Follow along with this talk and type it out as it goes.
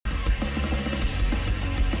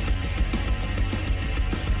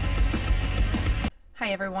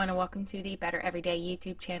Hi everyone, and welcome to the Better Everyday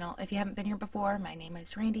YouTube channel. If you haven't been here before, my name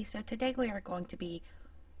is Randy. So today we are going to be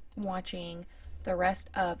watching the rest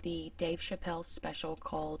of the Dave Chappelle special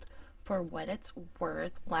called For What It's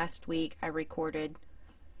Worth. Last week I reacted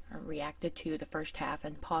to the first half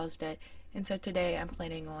and paused it, and so today I'm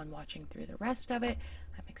planning on watching through the rest of it.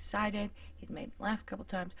 I'm excited. He's made me laugh a couple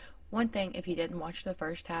times. One thing, if you didn't watch the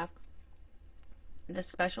first half, this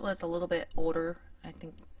special is a little bit older. I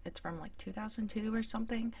think it's from like 2002 or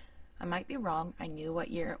something. I might be wrong. I knew what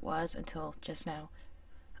year it was until just now.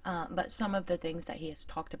 But some of the things that he has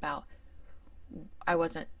talked about, I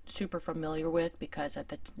wasn't super familiar with because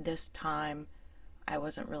at this time, I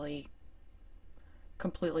wasn't really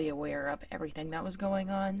completely aware of everything that was going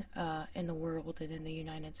on in the world and in the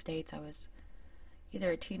United States. I was either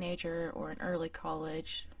a teenager or in early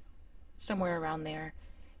college, somewhere around there.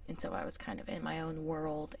 And so I was kind of in my own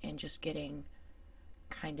world and just getting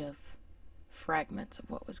kind of fragments of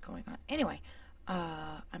what was going on. Anyway,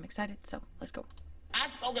 I'm excited, so let's go. I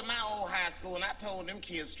spoke at my old high school and I told them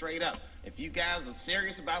kids straight up, if you guys are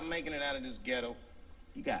serious about making it out of this ghetto,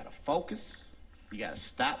 you gotta focus, you gotta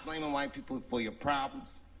stop blaming white people for your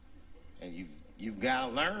problems, and you've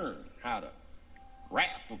gotta learn how to rap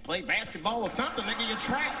or play basketball or something, nigga. You're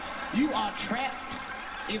trapped. You are trapped.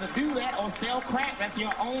 Either do that or sell crack. That's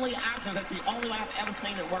your only options. That's the only way I've ever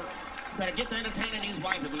seen it work. You better get to entertaining these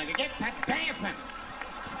white people, nigga. Get to dancing.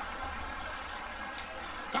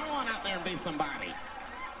 Go on out there and be somebody.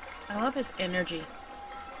 I love his energy.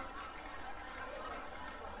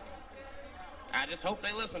 I just hope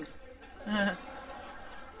they listen. This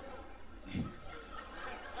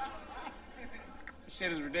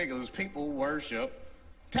shit is ridiculous. People worship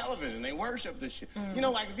television. They worship this shit. You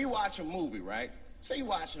know, like if you watch a movie, right? Say you're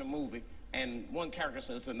watching a movie, and one character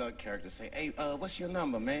says to another character, say, hey, what's your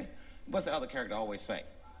number, man? What's the other character always say?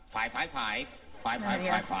 555,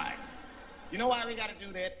 5555. You know why we gotta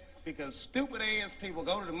do that? Because stupid ass people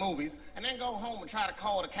go to the movies and then go home and try to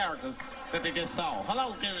call the characters that they just saw.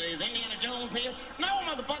 Hello, is Indiana Jones here? No,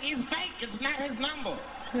 motherfucker, he's fake. It's not his number.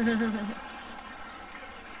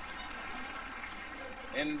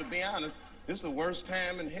 And to be honest, this is the worst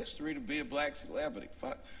time in history to be a black celebrity.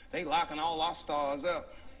 Fuck, they locking all our stars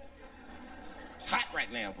up. It's hot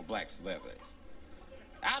right now for black celebrities.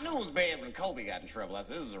 I knew it was bad when Kobe got in trouble. I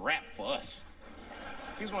said, this is a wrap for us.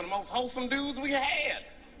 He's one of the most wholesome dudes we had.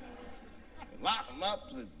 Lock him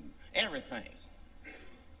up, everything.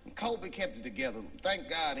 And Kobe kept it together. Thank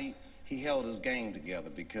God he held his game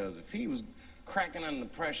together, because if he was cracking under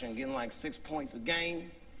pressure and getting like 6 points a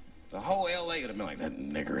game, the whole LA would have been like, that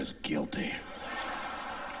nigger is guilty.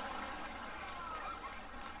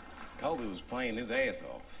 Kobe was playing his ass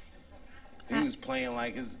off. He was playing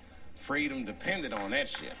like his freedom depended on that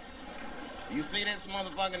shit. You see this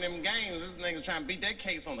motherfucker in them games, this nigga's trying to beat that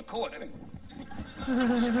case on the court.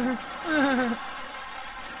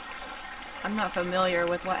 I'm not familiar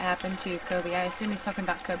with what happened to Kobe. I assume he's talking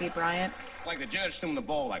about Kobe Bryant. Like the judge threw him the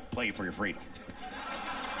ball, like, play for your freedom.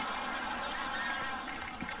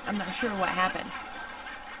 I'm not sure what happened.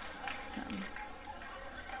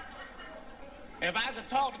 If I could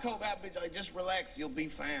talk to Kobe, I'd be like, just relax, you'll be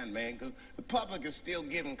fine, man. Because the public is still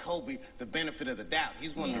giving Kobe the benefit of the doubt.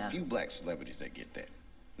 He's one of the few black celebrities that get that.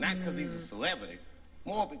 Not because he's a celebrity,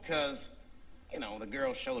 more because, you know, the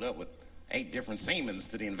girl showed up with 8 different semens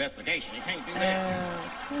to the investigation. You can't do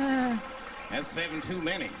that. That's 7 too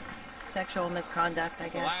many. Sexual misconduct, I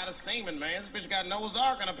guess. That's a lot of semen, man. This bitch got Noah's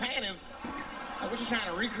Ark in her panties. Like, what, she trying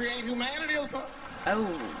to recreate humanity or something?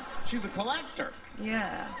 Oh. She's a collector.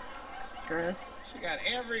 Yeah. Gross. She got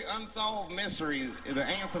every unsolved mystery. The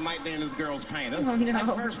answer might be in this girl's paint. Oh, no. That's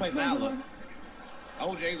the first place I look.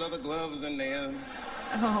 OJ's other gloves in there.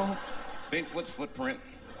 Oh. Bigfoot's footprint.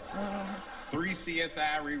 Oh. 3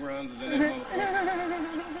 CSI reruns is in that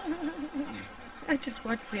motherfucker. I just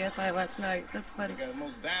watched CSI last night. That's funny. You got the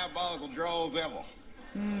most diabolical draws ever.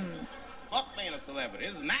 Fuck being a celebrity.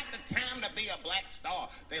 This is not the time to be a black star.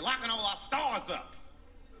 They locking all our stars up.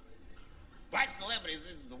 Black celebrities,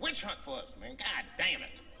 this is a witch hunt for us, man. God damn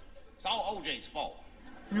it. It's all OJ's fault.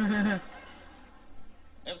 Ever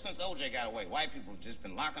since OJ got away, white people have just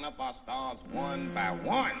been locking up our stars one by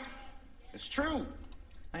one. It's true.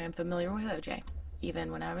 I am familiar with OJ.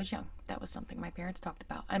 Even when I was young, that was something my parents talked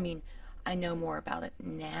about. I mean, I know more about it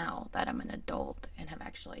now that I'm an adult and have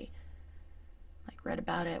actually like read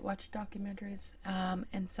about it, watched documentaries,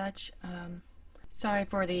 and such. Sorry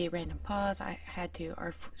for the random pause. I had to,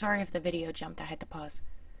 or sorry if the video jumped. I had to pause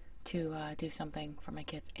to do something for my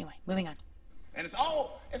kids. Anyway, moving on. And it's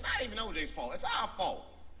not even OJ's fault. It's our fault.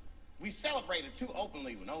 We celebrated too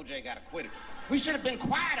openly when OJ got acquitted. We should have been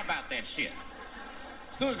quiet about that shit.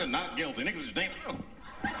 As soon as it's not guilty, niggas just damn.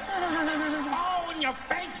 Oh, in your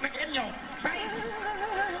face, nigga, in your face.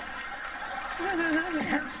 It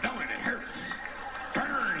hurts, don't it? It hurts.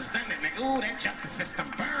 Burns, doesn't it, nigga? Ooh, that justice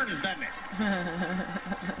system burns, doesn't it?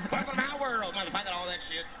 Welcome to my world, motherfucker, all that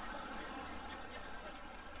shit.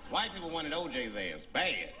 White people wanted OJ's ass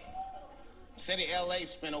bad. City of LA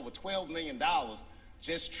spent over $12 million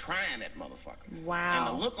just trying that motherfucker. Wow. And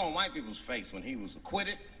the look on white people's face when he was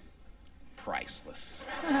acquitted, priceless.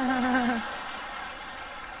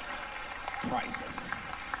 Priceless.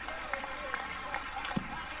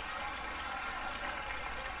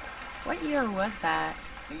 What year was that?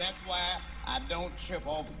 And that's why I don't trip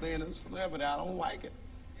off of being a celebrity. I don't like it.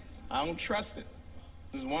 I don't trust it.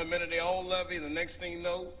 Just 1 minute they all love you, the next thing you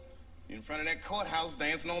know, you're in front of that courthouse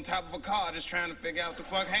dancing on top of a car just trying to figure out what the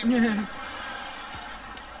fuck happened.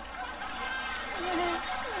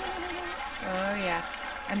 Oh, yeah.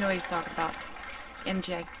 I know what he's talking about.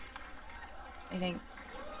 MJ. I think.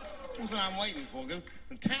 That's what I'm waiting for, because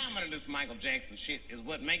the timing of this Michael Jackson shit is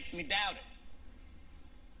what makes me doubt it.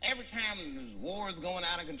 Every time there's wars going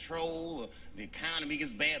out of control, or the economy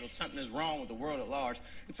gets bad, or something is wrong with the world at large,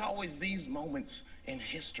 it's always these moments in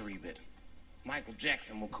history that Michael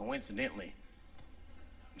Jackson will coincidentally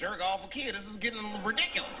jerk off a kid. This is getting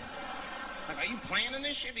ridiculous. Like, are you planning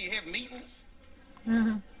this shit? Do you have meetings?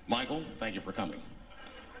 Michael, thank you for coming.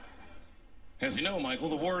 As you know, Michael,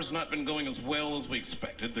 the war has not been going as well as we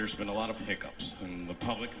expected. There's been a lot of hiccups, and the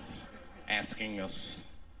public is asking us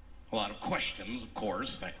a lot of questions, of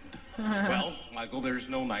course, and, well, Michael, there's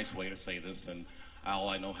no nice way to say this, and all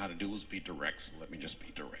I know how to do is be direct, so let me just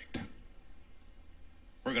be direct.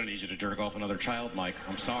 We're gonna need you to jerk off another child, Mike.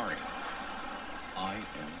 I'm sorry. I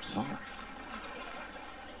am sorry.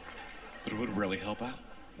 But it would really help out.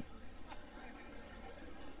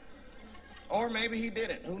 Or maybe he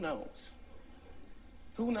did it, who knows?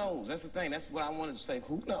 Who knows? That's the thing, that's what I wanted to say,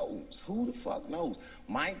 who knows? Who the fuck knows?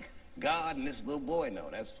 Mike, God, and this little boy know.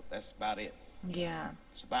 That's about it. Yeah.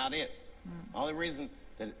 That's about it. The only reason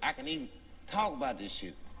that I can even talk about this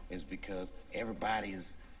shit is because everybody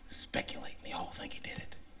is speculating. They all think he did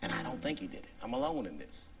it. And I don't think he did it. I'm alone in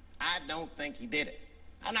this. I don't think he did it.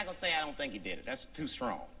 I'm not gonna say I don't think he did it. That's too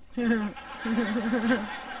strong.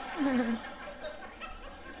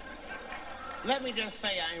 Let me just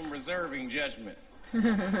say I am reserving judgment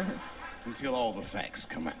until all the facts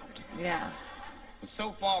come out. Yeah. But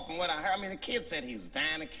so far from what I heard, I mean, the kid said he was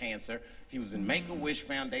dying of cancer. He was in Make-A-Wish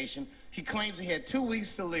Foundation. He claims he had 2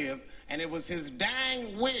 weeks to live, and it was his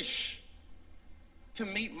dying wish to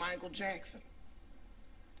meet Michael Jackson.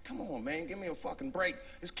 Come on, man, give me a fucking break.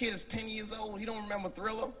 This kid is 10 years old. He don't remember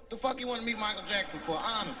Thriller. The fuck you want to meet Michael Jackson for,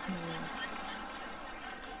 honestly?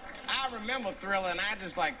 I remember Thriller, and I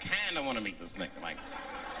just, like, kind of want to meet this nigga. Like,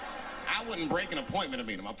 I wouldn't break an appointment to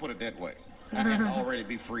meet him. I'll put it that way. I'd have to already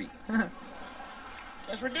be free.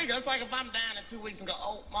 That's ridiculous. It's like if I'm down in 2 weeks and go,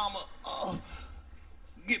 oh, mama,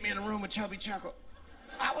 get me in a room with Chubby Chuckle.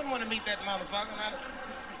 I wouldn't want to meet that motherfucker. Not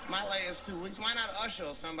my last 2 weeks. Why not Usher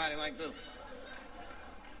or somebody like this?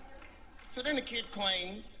 So then the kid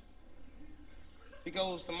claims he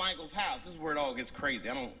goes to Michael's house. This is where it all gets crazy.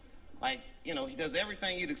 I don't, like, you know, he does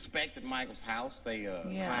everything you'd expect at Michael's house. They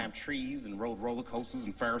climbed trees and rode roller coasters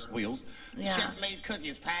and Ferris wheels. The chef made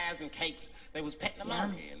cookies, pies, and cakes. They was petting them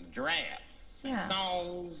out here and giraffes,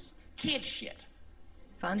 songs, kid shit.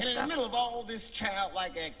 Fun and stuff. In the middle of all this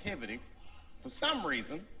childlike activity, for some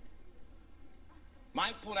reason,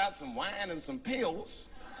 Mike pulled out some wine and some pills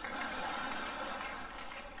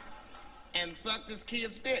and sucked this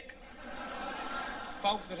kid's dick.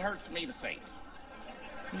 Folks, it hurts me to say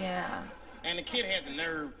it. Yeah. And the kid had the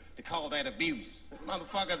nerve to call that abuse.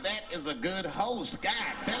 Motherfucker, that is a good host. God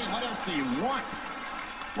damn, what else do you want?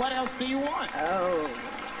 What else do you want? Oh.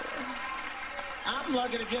 I'm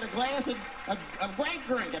lucky to get a glass of grape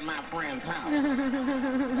drink at my friend's house.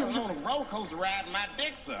 Let alone a roller coaster ride and my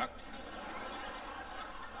dick sucked.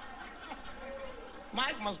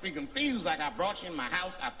 Mike must be confused, like I brought you in my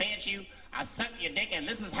house, I fed you, I sucked your dick, and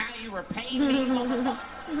this is how you repay me,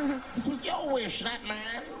 motherfucker. This was your wish, not mine.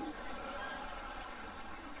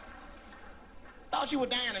 Thought you were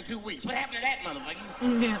dying in 2 weeks. What happened to that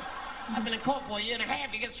motherfucker? Yeah. I've been in court for a year and a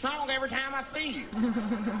half. You get stronger every time I see you.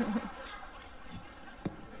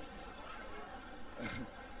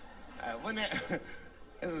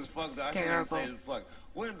 This is fucked up. I shouldn't even say this fuck.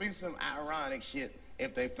 Wouldn't it be some ironic shit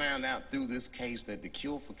if they found out through this case that the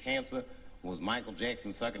cure for cancer was Michael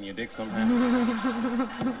Jackson sucking your dick somehow?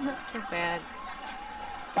 Not so bad.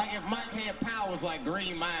 Like if Mike had powers like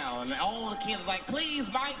Green Mile and all the kids like,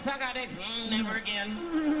 please, Mike, suck our dicks. Never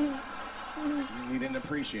again. He didn't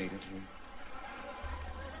appreciate it.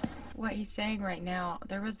 what he's saying right now,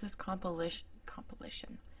 there was this compilation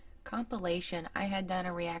I had done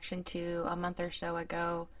a reaction to a month or so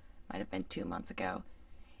ago, might have been 2 months ago,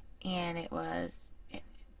 and it was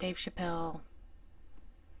Dave Chappelle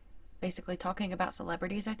basically talking about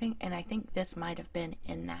celebrities, I think, and I think this might have been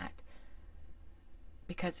in that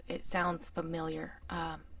because it sounds familiar.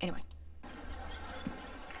 Anyway.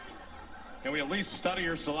 Can we at least study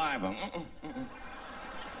your saliva?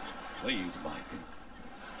 Please, Mike.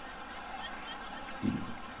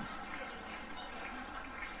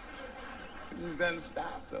 It just doesn't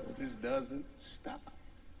stop, though. It just doesn't stop.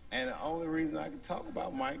 And the only reason I can talk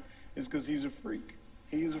about Mike is because he's a freak.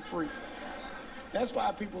 He is a freak. That's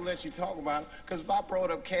why people let you talk about it, because if I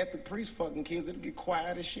brought up Catholic priest fucking kids, it'd get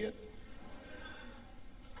quiet as shit.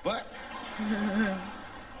 But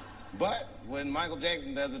when Michael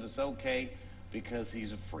Jackson does it, it's okay because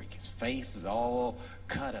he's a freak. His face is all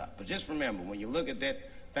cut up. But just remember, when you look at that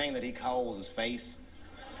thing that he calls his face,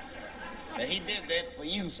 that he did that for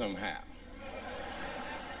you somehow.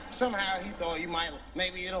 Somehow he thought you might,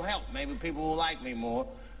 maybe it'll help. Maybe people will like me more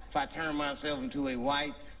if I turn myself into a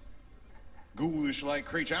white, ghoulish-like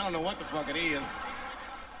creature. I don't know what the fuck it is,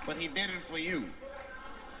 but he did it for you.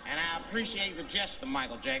 And I appreciate the gesture,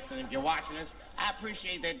 Michael Jackson. If you're watching this, I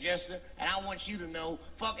appreciate that gesture, and I want you to know,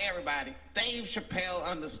 fuck everybody, Dave Chappelle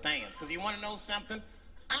understands. Because you want to know something?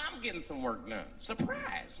 I'm getting some work done.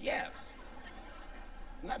 Surprise, yes.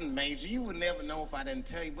 Nothing major. You would never know if I didn't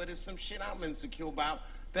tell you, but it's some shit I'm insecure about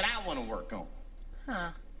that I want to work on.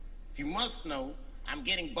 Huh. If you must know, I'm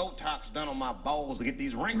getting Botox done on my balls to get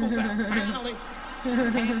these wrinkles out. Finally,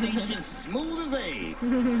 have these shit smooth as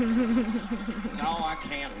eggs. No, I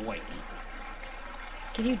can't wait.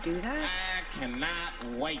 Can you do that? I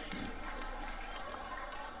cannot wait.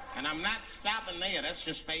 And I'm not stopping there. That's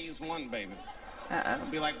just phase one, baby. I'll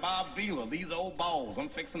be like Bob Vila, these old balls. I'm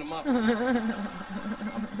fixing them up.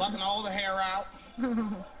 I'm plucking all the hair out.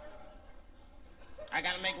 I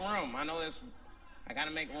gotta make room. I know this. I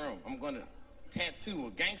gotta make room. I'm gonna tattoo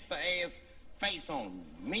a gangster ass face on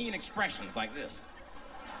mean expressions like this.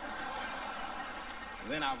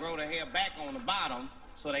 And then I'll grow the hair back on the bottom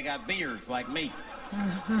so they got beards like me.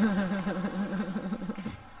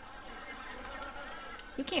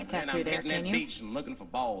 You can't Then tattoo I'm there, hitting can that you? beach and looking for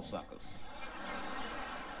ball suckers.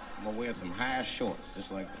 I'm gonna wear some high shorts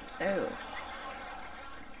just like this. Oh.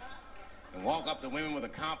 And walk up to women with a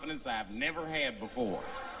confidence I've never had before.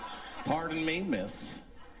 Pardon me, miss.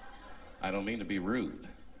 I don't mean to be rude.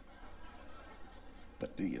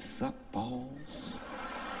 But do you suck balls?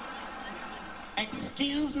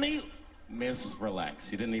 Excuse me? Miss, relax.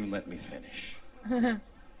 You didn't even let me finish. Do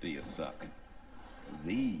you suck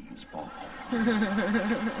these balls?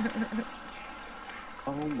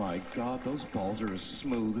 Oh my God, those balls are as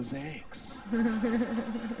smooth as eggs.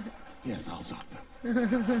 Yes, I'll suck them.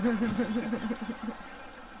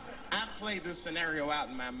 I've played this scenario out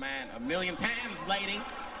in my mind a million times, lady.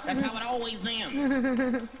 That's how it always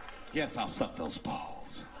ends. Yes, I'll suck those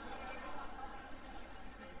balls.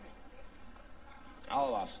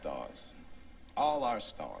 All our stars,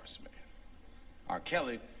 man. R.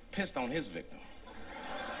 Kelly pissed on his victim.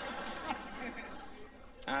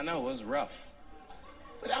 I know, it was rough.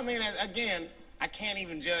 But I mean, again, I can't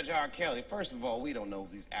even judge R. Kelly. First of all, we don't know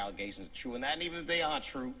if these allegations are true, and not even if they are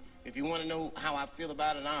true. If you want to know how I feel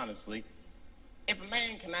about it honestly, if a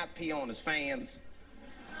man cannot pee on his fans,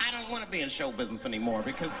 I don't want to be in show business anymore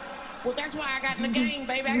because, well, that's why I got in the game,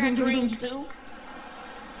 baby. I got dreams too.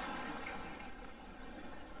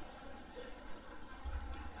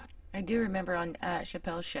 I do remember on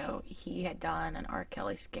Chappelle's show, he had done an R.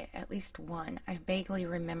 Kelly skit, at least one. I vaguely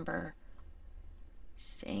remember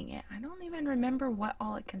seeing it. I don't even remember what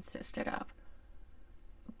all it consisted of.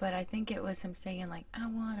 But I think it was him saying, like, I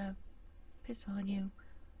want to piss on you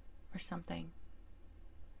or something.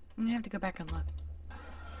 I'm going to have to go back and look.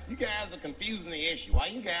 You guys are confusing the issue. While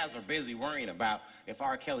you guys are busy worrying about if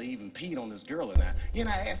R. Kelly even peed on this girl or not, you're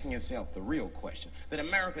not asking yourself the real question that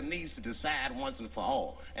America needs to decide once and for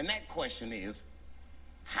all. And that question is,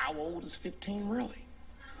 how old is 15 really?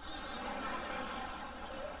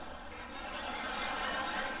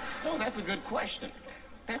 No, that's a good question.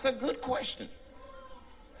 That's a good question.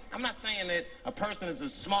 I'm not saying that a person is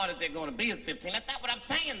as smart as they're going to be at 15. That's not what I'm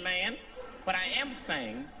saying, man. But I am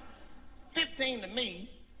saying 15 to me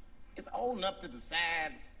is old enough to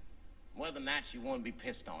decide whether or not you want to be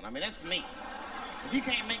pissed on. I mean, that's me. If you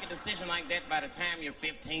can't make a decision like that by the time you're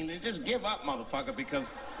 15, then just give up, motherfucker, because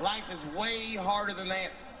life is way harder than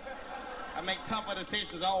that. I make tougher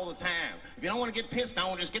decisions all the time. If you don't want to get pissed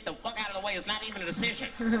on, just get the fuck out of the way. It's not even a decision.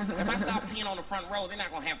 If I stop peeing on the front row, they're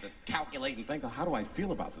not going to have to calculate and think, oh, how do I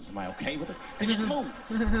feel about this? Am I okay with it? They just move.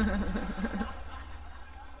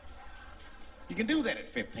 You can do that at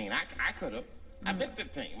 15. I could have. I've been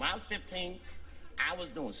 15. When I was 15, I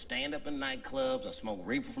was doing stand-up in nightclubs. I smoked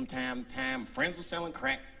reefer from time to time. Friends were selling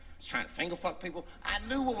crack. I was trying to finger fuck people. I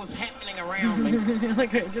knew what was happening around me.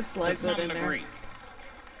 Like I just sliced to it some in degree. there.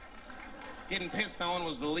 Getting pissed on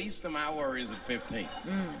was the least of my worries at 15.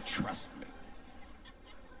 Trust me.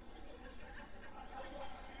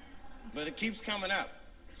 But it keeps coming up.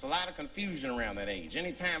 There's a lot of confusion around that age.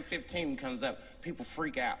 Anytime 15 comes up, people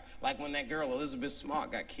freak out. Like when that girl, Elizabeth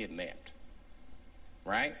Smart, got kidnapped.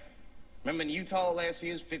 Right? Remember in Utah last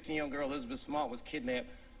year, 15-year-old girl Elizabeth Smart was kidnapped,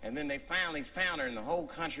 and then they finally found her, and the whole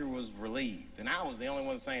country was relieved. And I was the only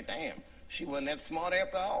one saying, damn, she wasn't that smart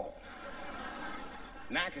after all.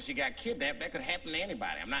 Not because she got kidnapped. That could happen to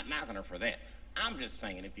anybody. I'm not knocking her for that. I'm just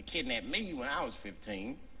saying, if you kidnapped me when I was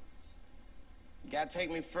 15, you gotta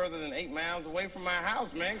take me further than 8 miles away from my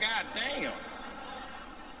house, man. God damn. You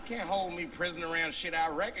can't hold me prisoner around shit I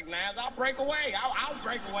recognize. I'll break away. I'll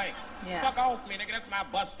break away. Yeah. Fuck off me, nigga. That's my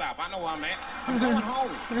bus stop. I know where I'm at. I'm going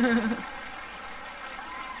home.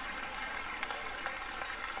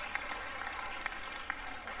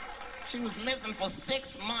 She was missing for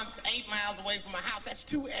 6 months, 8 miles away from my house. That's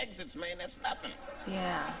 2 exits, man. That's nothing.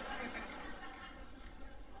 Yeah.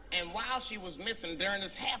 And while she was missing, during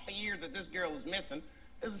this half a year that this girl is missing,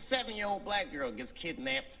 there's a 7-year-old black girl gets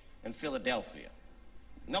kidnapped in Philadelphia.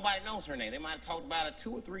 Nobody knows her name. They might have talked about it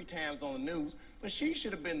 2 or 3 times on the news, but she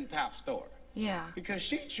should have been the top story. Yeah. Because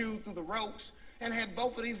she chewed through the ropes and had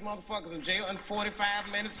both of these motherfuckers in jail in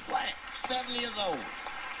 45 minutes flat. 7 years old.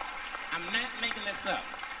 I'm not making this up.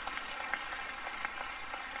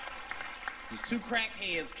 These 2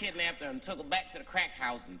 crackheads kidnapped her and took her back to the crack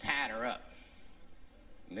house and tied her up.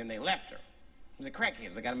 And then they left her. The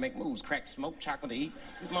crackheads, they gotta make moves. Crack to smoke, chocolate to eat.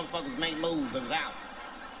 These motherfuckers made moves, it was out.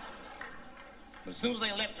 But as soon as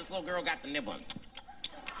they left, this little girl got the nibbling.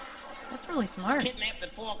 That's really smart. Kidnapped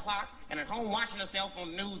at 4 o'clock and at home watching herself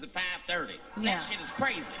on the news at 5:30. Yeah. That shit is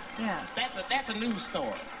crazy. Yeah. That's a news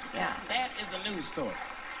story. Yeah. That is a news story.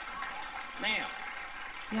 Now.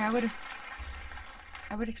 Yeah,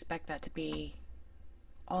 I would expect that to be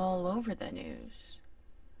all over the news.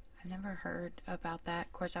 I've never heard about that.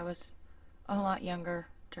 Of course, I was a lot younger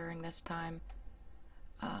during this time.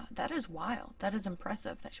 That is wild. That is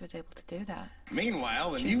impressive that she was able to do that.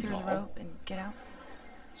 Meanwhile, in Shoot through Utah, the rope and get out.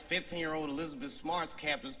 15-year-old Elizabeth Smart's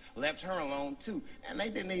captors left her alone too, and they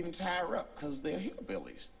didn't even tie her up because they're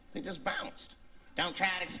hillbillies. They just bounced. Don't try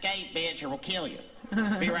to escape, bitch, or we'll kill you.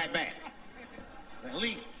 Be right back. They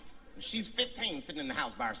leave. She's 15, sitting in the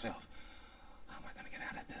house by herself. How am I gonna get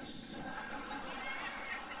out of this?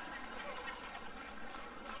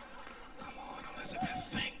 Come on,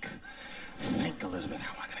 Elizabeth, think. Think, Elizabeth,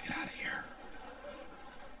 how am I gonna get out of here?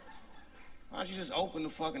 Why don't you just open the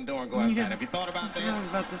fucking door and go outside? Yeah. Have you thought about that? I was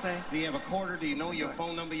about to say. Do you have a quarter? Do you know your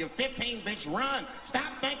phone number? You're 15, bitch, run.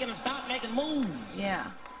 Stop thinking and stop making moves. Yeah.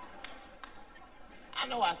 I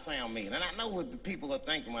know I sound mean, and I know what the people are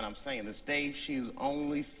thinking when I'm saying this. Dave, she's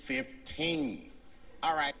only 15.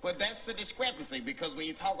 All right, but that's the discrepancy, because when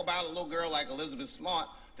you talk about a little girl like Elizabeth Smart,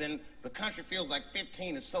 then the country feels like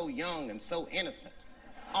 15 is so young and so innocent.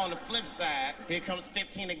 On the flip side, here comes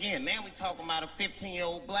 15 again. Now we talking about a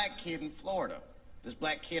 15-year-old black kid in Florida. This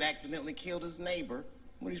black kid accidentally killed his neighbor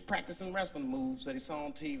when he's practicing wrestling moves that he saw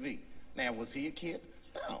on TV. Now, was he a kid?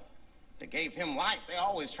 No. They gave him life. They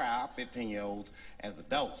always try our 15-year-olds as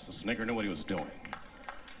adults. The snigger knew what he was doing.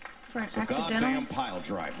 For an It's a accidental? goddamn pile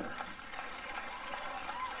driver.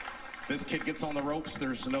 If this kid gets on the ropes,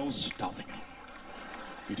 there's no stopping him.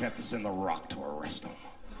 You'd have to send the Rock to arrest him.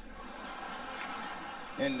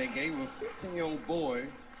 And they gave a 15-year-old boy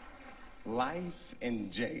life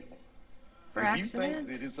in jail. For if accident? you think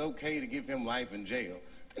that it's okay to give him life in jail,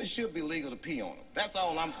 then it should be legal to pee on him. That's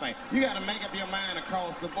all I'm saying. You got to make up your mind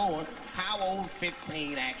across the board how old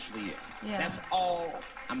 15 actually is. Yeah. That's all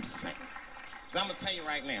I'm saying. So I'm going to tell you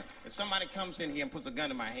right now, if somebody comes in here and puts a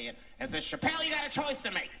gun in my head and says, Chappelle, you got a choice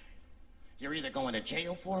to make. You're either going to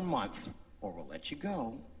jail for a month or we'll let you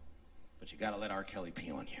go, but you got to let R. Kelly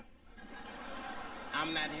pee on you.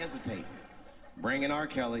 I'm not hesitating. Bring in R.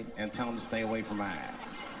 Kelly and tell him to stay away from my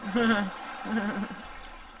ass.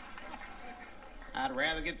 I'd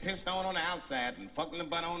rather get pissed on the outside than fucking the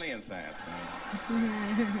butt on the inside, son.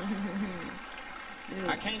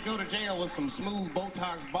 I can't go to jail with some smooth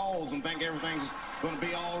Botox balls and think everything's gonna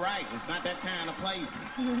be all right. It's not that kind of place.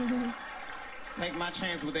 Take my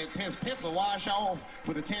chance with that piss. Piss will wash off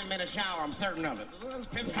with a 10-minute shower, I'm certain of it. This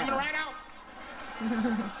piss is coming right out.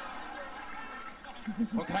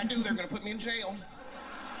 What can I do? They're gonna put me in jail.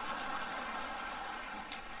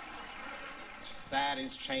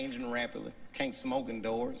 Society's changing rapidly. Can't smoke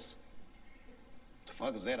indoors. What the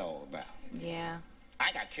fuck is that all about? Yeah.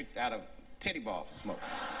 I got kicked out of titty bar for smoking.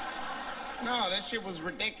 No, that shit was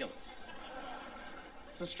ridiculous.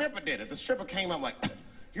 The stripper did it. The stripper came up like,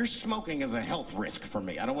 your smoking is a health risk for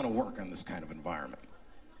me. I don't want to work in this kind of environment.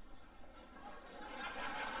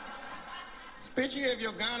 Bitch, you have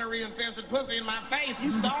your gonorrhea-infested pussy in my face. You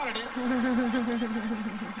started it.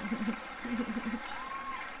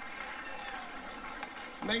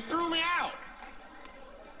 And they threw me out.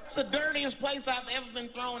 It's the dirtiest place I've ever been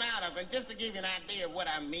thrown out of. And just to give you an idea of what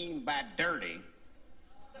I mean by dirty,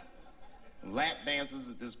 lap dances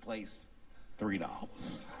at this place,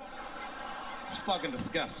 $3. It's fucking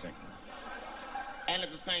disgusting. And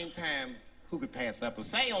at the same time, who could pass up a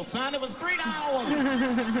sale, son? It was $3.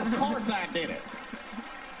 Of course I did it.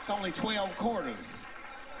 It's only 12 quarters.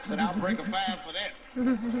 Said I'll break a 5 for that.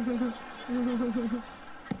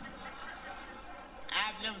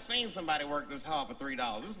 I've never seen somebody work this hard for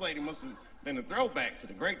 $3. This lady must have been a throwback to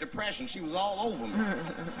the Great Depression. She was all over me.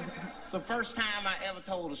 It's the first time I ever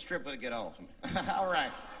told a stripper to get off me. All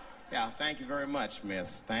right. Yeah, thank you very much,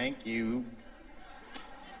 miss. Thank you.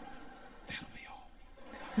 That'll be all.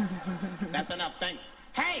 That's enough, thank you.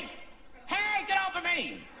 Hey! Hey, get off of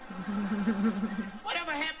me!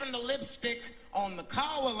 Whatever happened to lipstick on the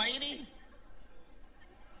collar, lady?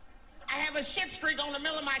 I have a shit streak on the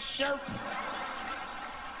middle of my shirt.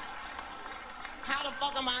 How the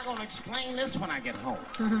fuck am I gonna explain this when I get home?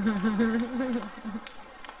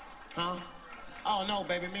 Huh? Oh no,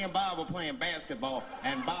 baby, me and Bob were playing basketball,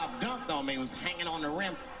 and Bob dunked on me, was hanging on the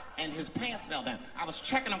rim, and his pants fell down. I was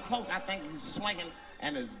checking him close, I think he's swinging,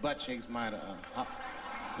 and his butt cheeks might have,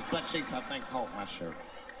 his butt cheeks, I think, caught my shirt.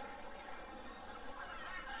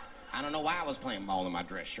 I don't know why I was playing ball in my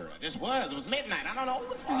dress shirt. I just was. It was midnight. I don't know what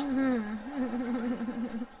the fuck.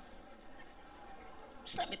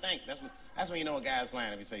 Just let me think. That's when you know a guy's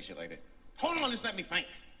lying if you say shit like that. Hold on, just let me think.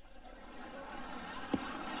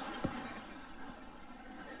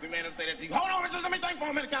 The man would say that to you. Hold on, just let me think for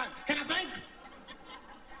a minute. Can I think?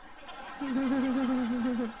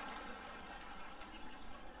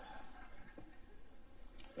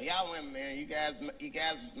 But y'all women, man, you guys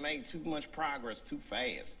just made too much progress too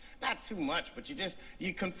fast. Not too much, but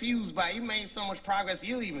you're confused by it. You made so much progress,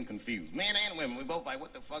 you're even confused. Men and women, we both like,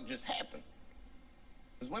 what the fuck just happened?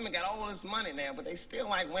 Because women got all this money now, but they still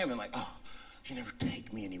like women. Like, oh, you never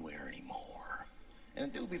take me anywhere anymore. And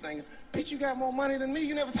the dude be thinking, bitch, you got more money than me.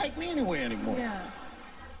 You never take me anywhere anymore. Yeah.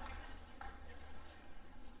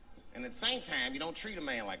 And at the same time, you don't treat a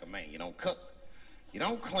man like a man. You don't cook, you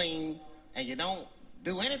don't clean, and you don't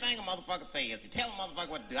do anything a motherfucker says. You tell a motherfucker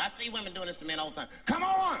what to do. I see women doing this to men all the time. Come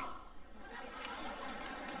on!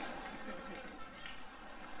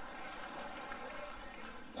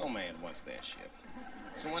 No man wants that shit.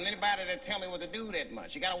 So when anybody that tell me what to do that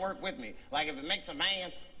much, you gotta work with me. Like if it makes a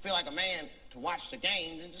man feel like a man to watch the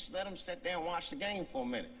game, then just let him sit there and watch the game for a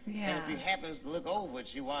minute. Yeah. And if he happens to look over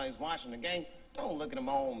at you while he's watching the game, don't look at him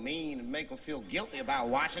all mean and make him feel guilty about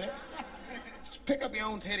watching it. Just pick up your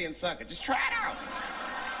own titty and suck it. Just try it out.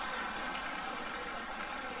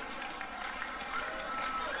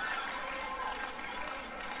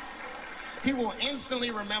 He will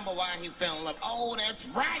instantly remember why he fell in love. Oh, that's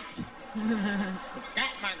right.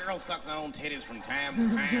 Forgot my girl sucks her own titties from time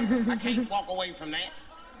to time. I can't walk away from that.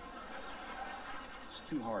 It's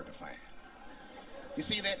too hard to find. You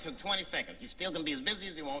see, that took 20 seconds. You still can be as busy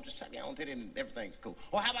as you want. Just suck your own titty and everything's cool.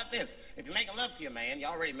 Well, how about this? If you're making love to your man, you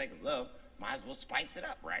already making love, might as well spice it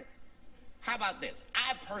up, right? How about this?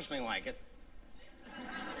 I personally like it.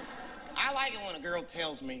 I like it when a girl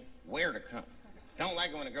tells me where to come. Don't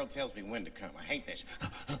like it when a girl tells me when to come. I hate that shit.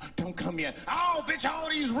 Don't come yet. Oh, bitch, all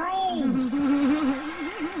these rules!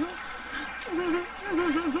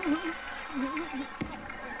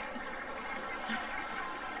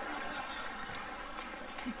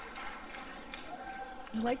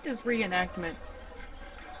 I like this reenactment.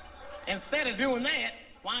 Instead of doing that,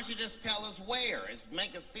 why don't you just tell us where? It's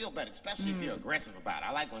make us feel better, especially if you're aggressive about it.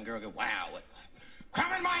 I like when a girl goes, wow,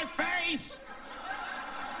 come in my face!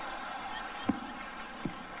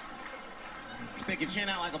 Stick your chin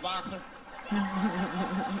out like a boxer.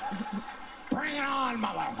 Bring it on,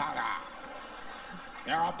 motherfucker!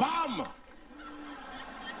 You're a bum!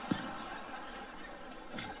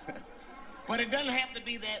 But it doesn't have to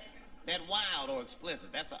be that That wild or explicit.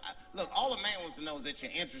 Look, all a man wants to know is that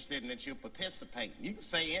you're interested and that you're participating. You can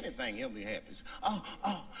say anything, he'll be happy. Oh,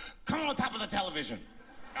 come on top of the television.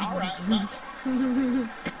 All right, fuck it.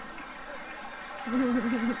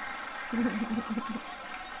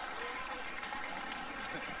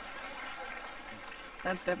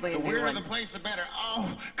 That's definitely a The new weirder one. the place, the better.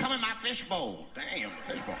 Oh, come in my fishbowl. Damn,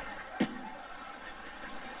 fishbowl.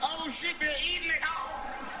 Oh, shit, they're eating it. Oh.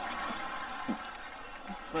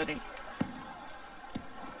 That's funny.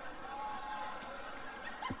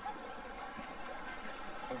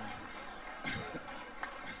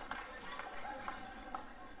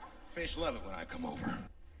 Fish love it when I come over.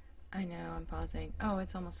 I know, I'm pausing. Oh,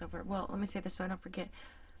 it's almost over. Well, let me say this so I don't forget.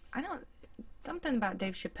 Something about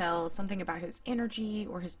Dave Chappelle, something about his energy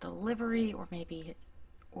or his delivery or maybe his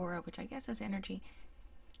aura, which I guess is energy.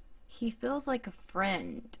 He feels like a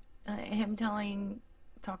friend. Him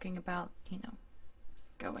talking about,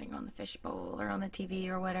 going on the fishbowl or on the TV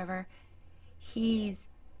or whatever. He's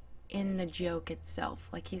in the joke itself.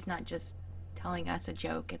 Like, he's not just telling us a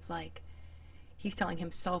joke. It's like he's telling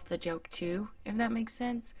himself the joke too, if that makes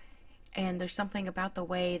sense. And there's something about the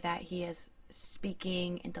way that he is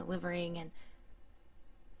speaking and delivering and,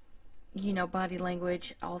 body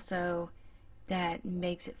language also that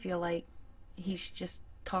makes it feel like he's just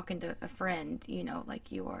talking to a friend,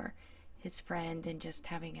 like you are his friend and just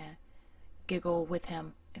having a giggle with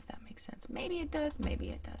him, if that makes sense. Maybe it does, maybe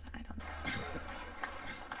it doesn't. I don't know.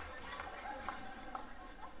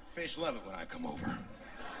 Fish love it when I come over.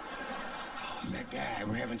 Oh, it's that guy.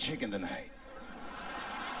 We're having chicken tonight.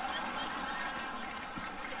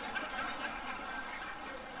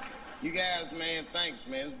 You guys, man, thanks,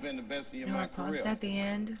 man. It's been the best year of my career. Pause at the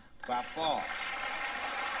end. By far.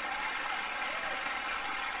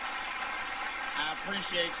 I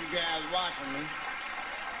appreciate you guys watching me.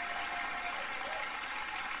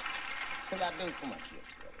 What I do for my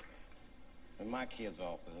kids, brother, man. And my kids are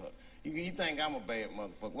off the hook. You think I'm a bad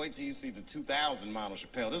motherfucker. Wait till you see the 2000 model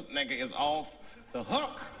Chappelle. This nigga is off the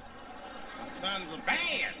hook. My sons are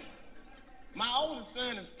bad. My oldest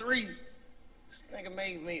son is 3. This nigga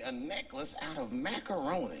made me a necklace out of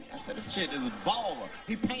macaroni. I said, this shit is baller.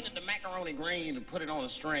 He painted the macaroni green and put it on a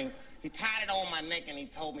string. He tied it on my neck and he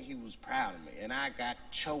told me he was proud of me. And I got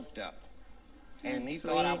choked up. And he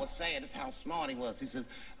thought I was sad. That's how smart he was. He says,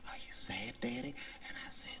 are you sad, Daddy? And I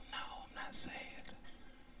said, no, I'm not sad.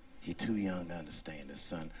 You're too young to understand this,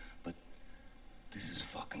 son. But this is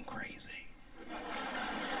fucking crazy.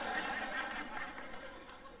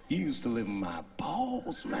 You used to live in my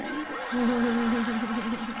balls, man.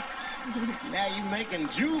 Now you making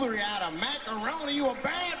jewelry out of macaroni. You a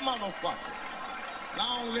bad motherfucker.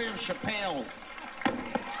 Long live Chappelle's.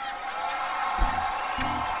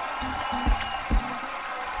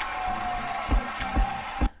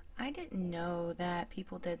 I didn't know that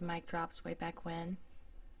people did mic drops way back when.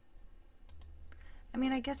 I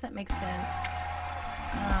mean, I guess that makes sense.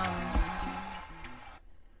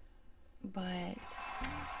 But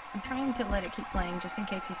I'm trying to let it keep playing just in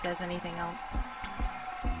case he says anything else.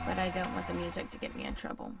 But I don't want the music to get me in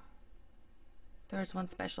trouble. There was one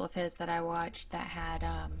special of his that I watched that had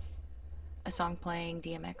a song playing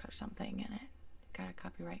DMX or something in it. Got a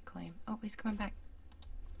copyright claim. Oh, he's coming back.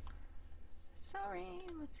 Sorry.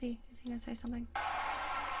 Let's see. Is he gonna say something?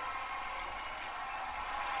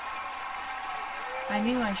 I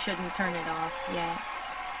knew I shouldn't turn it off yet.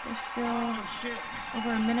 There's still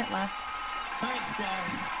over a minute left. Thanks,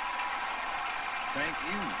 guys. Thank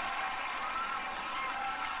you.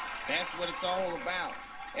 That's what it's all about.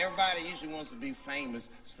 Everybody usually wants to be famous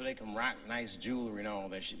so they can rock nice jewelry and all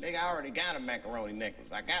that shit. Nigga, I already got a macaroni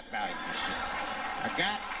necklace. I got valuable shit.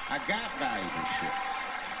 I got valuable shit.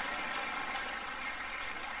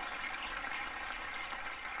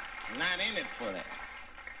 I'm not in it for that.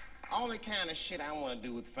 Only kind of shit I want to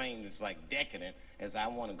do with fame that's like decadent is I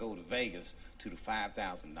want to go to Vegas to the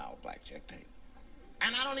 $5,000 blackjack table.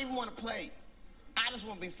 And I don't even want to play. I just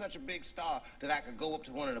want to be such a big star that I could go up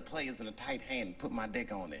to one of the players in a tight hand and put my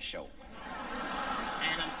dick on their show.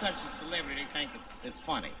 And I'm such a celebrity, they think it's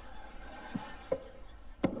funny.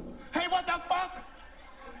 Hey, what the fuck?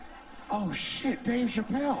 Oh, shit, Dave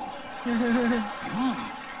Chappelle.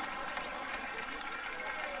 Wow.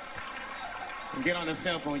 And get on the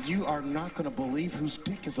cell phone. You are not going to believe whose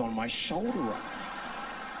dick is on my shoulder right now.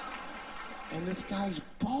 And this guy's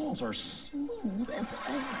balls are smooth as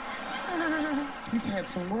ass. He's had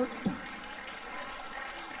some work done.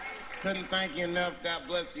 Couldn't thank you enough. God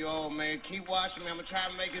bless you all, man. Keep watching me. I'm going to try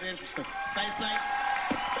to make it interesting. Stay safe.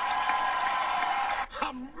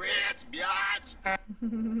 I'm rich, biatch.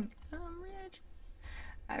 I'm rich.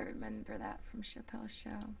 I remember that from Chappelle's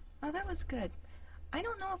show. Oh, that was good. I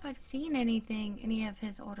don't know if I've seen any of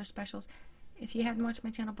his older specials. If you hadn't watched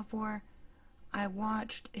my channel before, I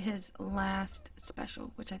watched his last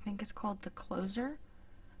special, which I think is called The Closer.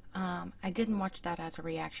 I didn't watch that as a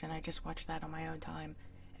reaction. I just watched that on my own time,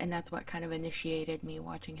 and that's what kind of initiated me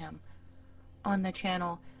watching him on the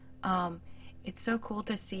channel. It's so cool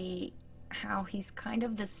to see how he's kind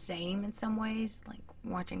of the same in some ways, like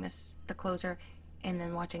watching The Closer and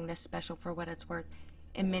then watching this special For What It's Worth.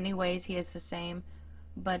 In many ways he is the same,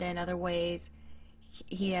 but in other ways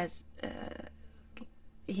he's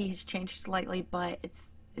changed slightly, but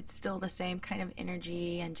it's still the same kind of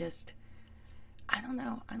energy and just, I don't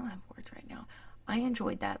know, I don't have words right now. I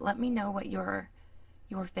enjoyed that. Let me know what your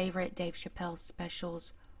favorite Dave Chappelle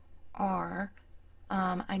specials are.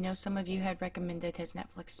 I know some of you had recommended his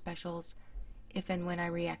Netflix specials. If and when I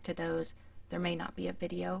react to those, there may not be a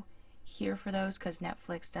video here for those because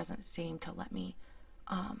Netflix doesn't seem to let me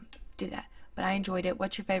do that. But I enjoyed it.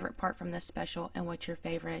 What's your favorite part from this special, and what's your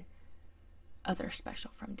favorite other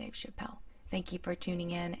special from Dave Chappelle? Thank you for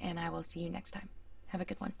tuning in, and I will see you next time. Have a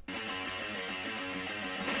good one.